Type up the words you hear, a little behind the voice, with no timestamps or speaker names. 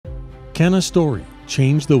Can a story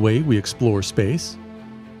change the way we explore space?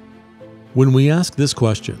 When we ask this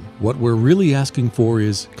question, what we're really asking for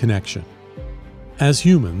is connection. As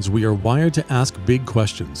humans, we are wired to ask big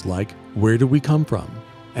questions like, where do we come from?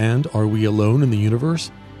 And are we alone in the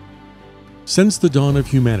universe? Since the dawn of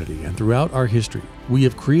humanity and throughout our history, we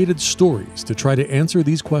have created stories to try to answer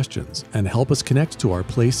these questions and help us connect to our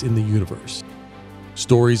place in the universe.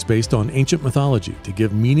 Stories based on ancient mythology to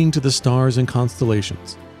give meaning to the stars and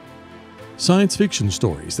constellations. Science fiction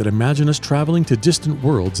stories that imagine us traveling to distant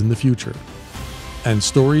worlds in the future. And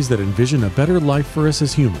stories that envision a better life for us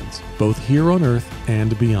as humans, both here on Earth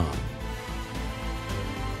and beyond.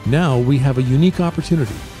 Now we have a unique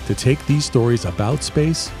opportunity to take these stories about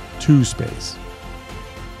space to space.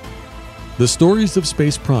 The Stories of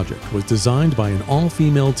Space project was designed by an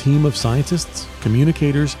all-female team of scientists,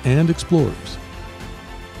 communicators, and explorers.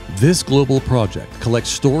 This global project collects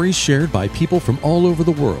stories shared by people from all over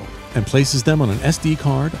the world and places them on an SD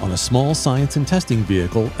card on a small science and testing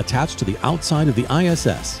vehicle attached to the outside of the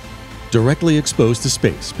ISS, directly exposed to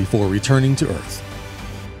space before returning to Earth.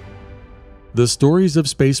 The Stories of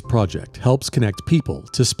Space project helps connect people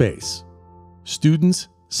to space. Students,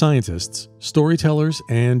 scientists, storytellers,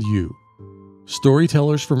 and you.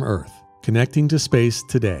 Storytellers from Earth, connecting to space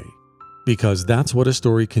today. Because that's what a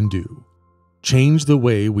story can do. Change the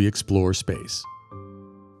way we explore space.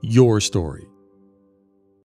 Your story.